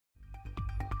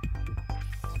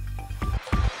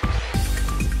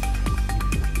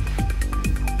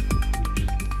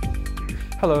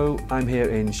Hello, I'm here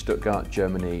in Stuttgart,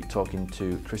 Germany, talking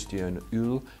to Christian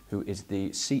Uhl, who is the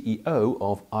CEO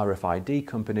of RFID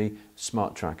company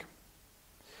Smartrac.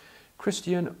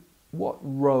 Christian, what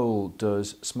role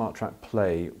does Smartrac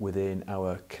play within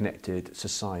our connected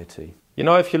society? You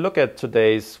know, if you look at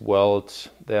today's world,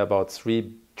 there are about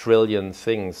 3 trillion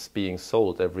things being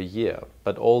sold every year.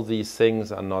 But all these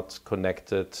things are not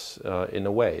connected in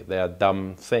a way. They are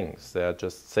dumb things. They are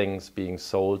just things being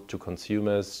sold to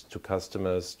consumers, to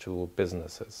customers, to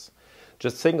businesses.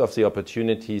 Just think of the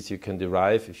opportunities you can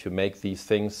derive if you make these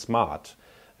things smart.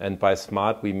 And by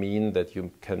smart, we mean that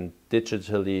you can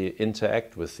digitally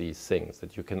interact with these things,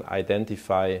 that you can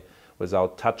identify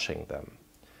without touching them.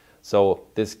 So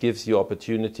this gives you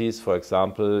opportunities. For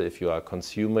example, if you are a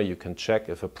consumer, you can check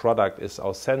if a product is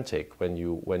authentic when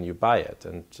you buy it.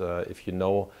 And if you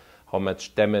know how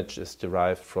much damage is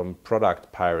derived from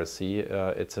product piracy,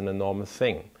 it's an enormous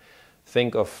thing.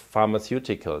 Think of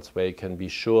pharmaceuticals, where you can be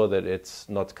sure that it's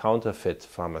not counterfeit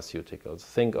pharmaceuticals.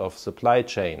 Think of supply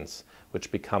chains,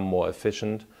 which become more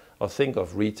efficient. Or think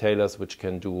of retailers, which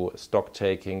can do stock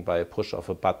taking by a push of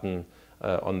a button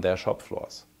on their shop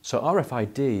floors. So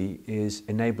RFID is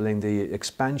enabling the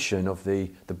expansion of the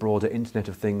broader Internet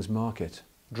of Things market?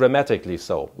 Dramatically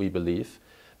so, we believe,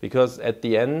 because at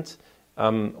the end,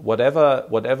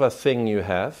 whatever thing you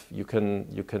have, you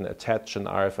can attach an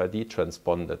RFID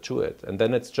transponder to it, and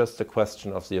then it's just a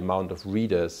question of the amount of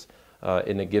readers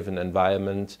in a given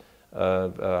environment,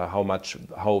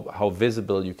 how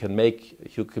visible you can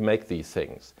make these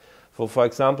things. For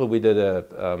example, we did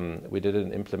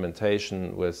an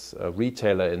implementation with a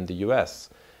retailer in the US,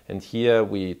 and here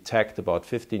we tagged about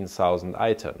 15,000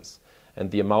 items, and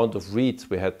the amount of reads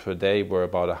we had per day were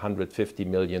about 150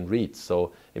 million reads.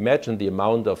 So imagine the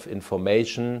amount of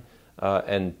information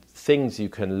and things you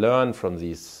can learn from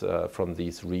these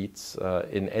reads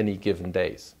in any given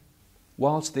days.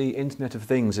 Whilst the Internet of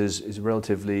Things is a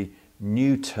relatively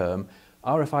new term,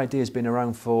 RFID has been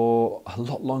around for a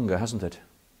lot longer, hasn't it?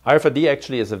 RFID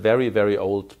actually is a very, very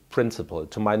old principle.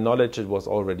 To my knowledge, it was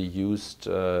already used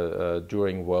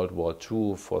during World War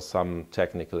II for some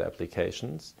technical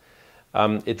applications.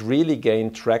 It really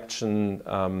gained traction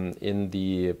in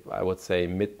the, I would say,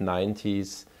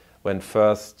 mid-90s, when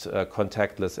first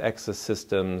contactless access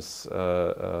systems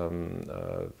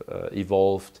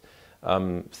evolved.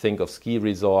 Think of ski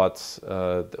resorts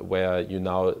where you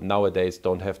nowadays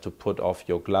don't have to put off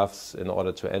your gloves in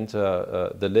order to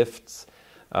enter the lifts.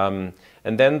 And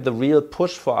then the real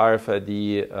push for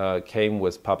RFID came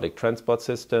with public transport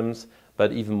systems,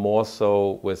 but even more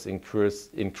so with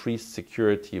increased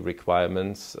security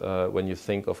requirements when you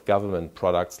think of government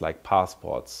products like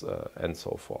passports and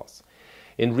so forth.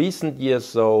 In recent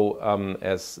years, though,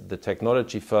 as the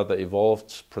technology further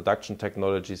evolved, production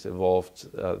technologies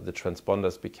evolved, the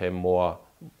transponders became more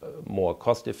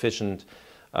cost efficient.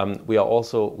 We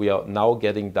are now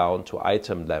getting down to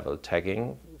item level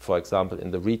tagging, for example,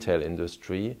 in the retail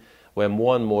industry, where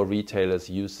more and more retailers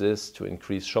use this to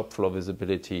increase shop floor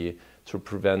visibility, to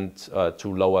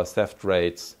lower theft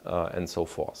rates, and so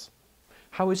forth.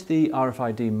 How is the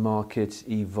RFID market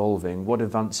evolving? What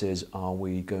advances are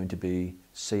we going to be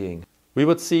seeing? We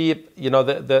would see, you know,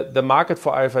 the market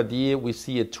for RFID. We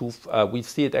see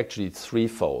it actually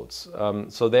threefold.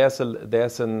 So there's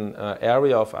an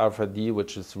area of RFID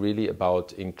which is really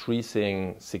about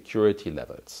increasing security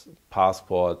levels: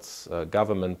 passports,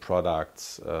 government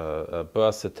products,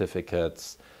 birth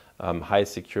certificates, high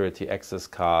security access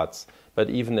cards. But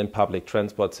even in public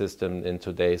transport system in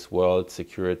today's world,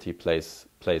 security plays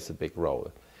a big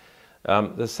role.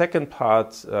 The second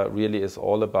part really is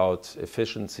all about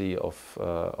efficiency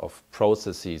of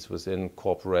processes within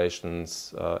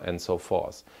corporations and so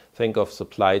forth. Think of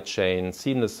supply chain,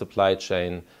 seamless supply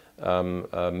chain,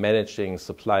 managing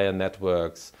supplier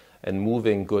networks and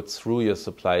moving goods through your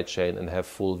supply chain and have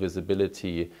full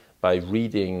visibility by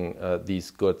reading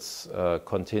these goods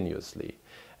continuously.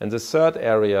 And the third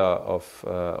area of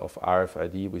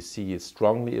RFID we see is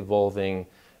strongly evolving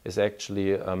is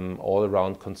actually all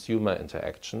around consumer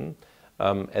interaction.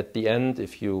 At the end,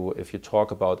 if you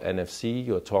talk about NFC,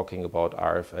 you're talking about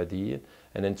RFID.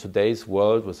 And in today's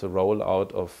world, with the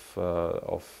rollout of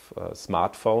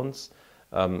smartphones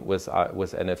with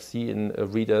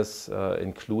NFC readers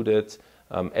included,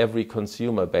 every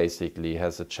consumer basically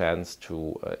has a chance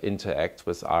to interact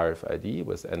with RFID,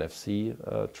 with NFC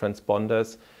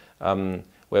transponders,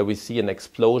 where we see an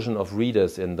explosion of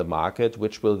readers in the market,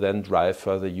 which will then drive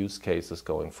further use cases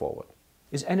going forward.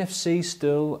 Is NFC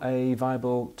still a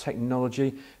viable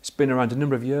technology? It's been around a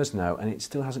number of years now, and it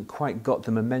still hasn't quite got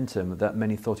the momentum that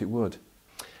many thought it would.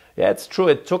 Yeah, it's true.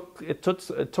 It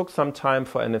took some time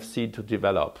for NFC to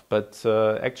develop, but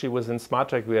actually within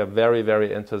Smartrac we are very,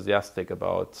 very enthusiastic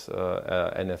about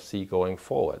NFC going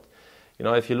forward. You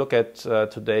know, if you look at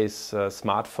today's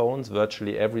smartphones,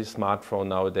 virtually every smartphone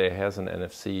nowadays has an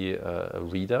NFC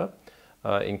reader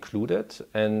included,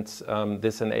 and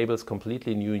this enables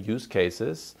completely new use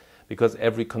cases because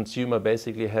every consumer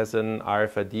basically has an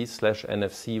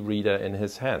RFID/NFC reader in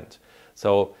his hand.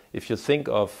 So if you think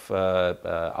of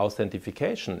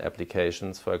authentication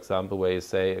applications, for example, where you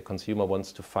say a consumer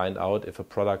wants to find out if a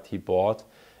product he bought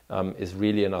is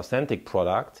really an authentic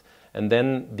product, and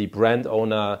then the brand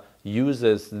owner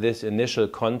uses this initial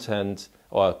content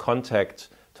or contact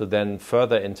to then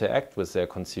further interact with their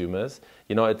consumers,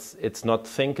 you know, it's not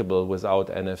thinkable without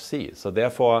NFC. So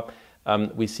therefore,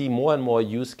 we see more and more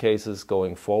use cases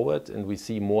going forward, and we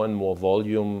see more and more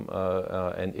volume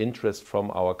and interest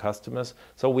from our customers.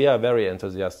 So we are very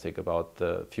enthusiastic about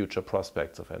the future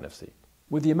prospects of NFC.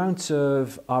 With the amount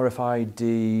of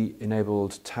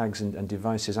RFID-enabled tags and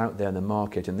devices out there in the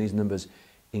market, and these numbers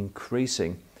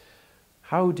increasing,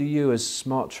 how do you as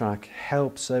Smartrac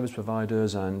help service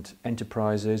providers and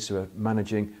enterprises who are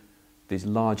managing these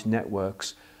large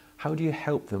networks? How do you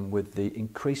help them with the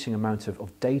increasing amount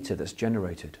of data that's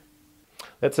generated?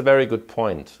 That's a very good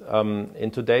point.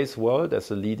 In today's world, as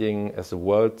the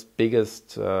world's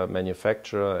biggest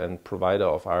manufacturer and provider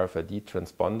of RFID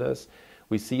transponders,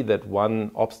 we see that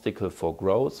one obstacle for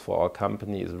growth for our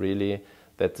company is really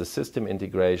that the system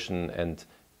integration and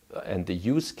the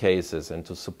use cases, and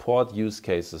to support use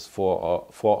cases for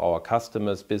our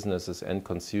customers, businesses and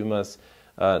consumers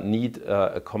need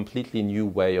a completely new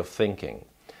way of thinking.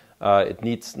 It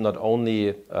needs not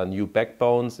only new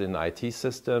backbones in IT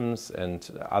systems and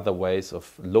other ways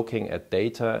of looking at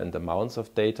data and amounts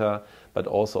of data, but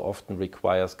also often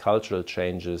requires cultural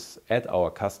changes at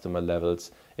our customer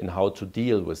levels in how to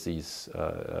deal with these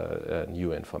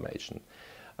new information.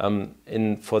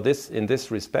 In this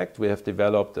respect, we have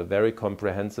developed a very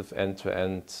comprehensive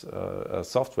end-to-end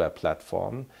software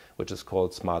platform, which is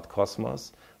called Smart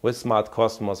Cosmos. With Smart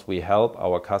Cosmos, we help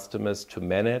our customers to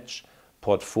manage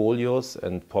portfolios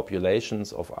and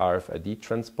populations of RFID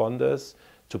transponders,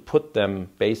 to put them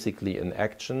basically in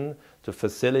action, to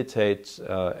facilitate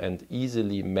and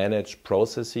easily manage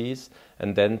processes,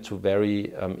 and then to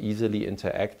very easily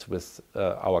interact with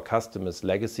our customers'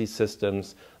 legacy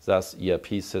systems, thus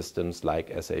ERP systems like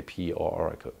SAP or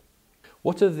Oracle.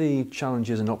 What are the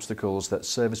challenges and obstacles that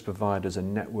service providers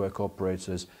and network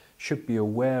operators should be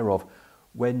aware of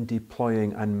when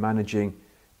deploying and managing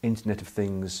Internet of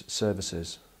Things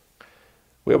services?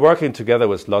 We're working together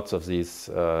with lots of these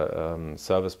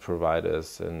service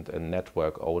providers and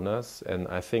network owners, and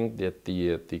I think that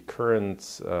the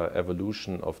current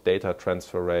evolution of data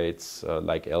transfer rates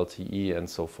like LTE and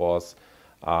so forth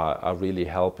are really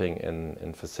helping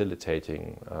in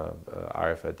facilitating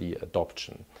RFID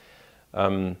adoption.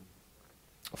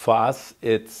 For us,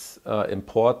 it's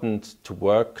important to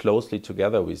work closely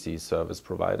together with these service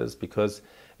providers, because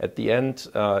at the end,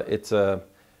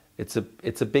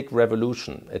 it's a big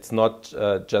revolution. It's not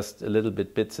just a little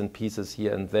bit bits and pieces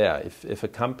here and there. If a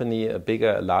company,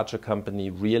 a larger company,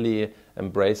 really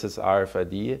embraces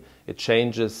RFID, it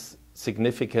changes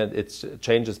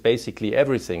basically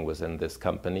everything within this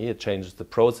company. It changes the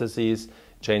processes,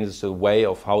 changes the way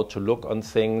of how to look on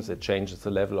things, it changes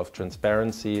the level of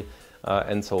transparency,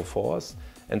 and so forth.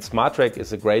 And Smartrac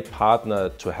is a great partner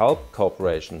to help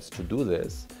corporations to do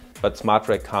this. But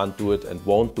Smartrac can't do it and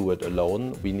won't do it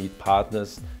alone. We need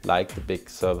partners like the big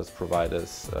service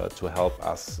providers to help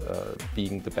us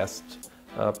being the best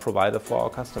provider for our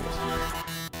customers.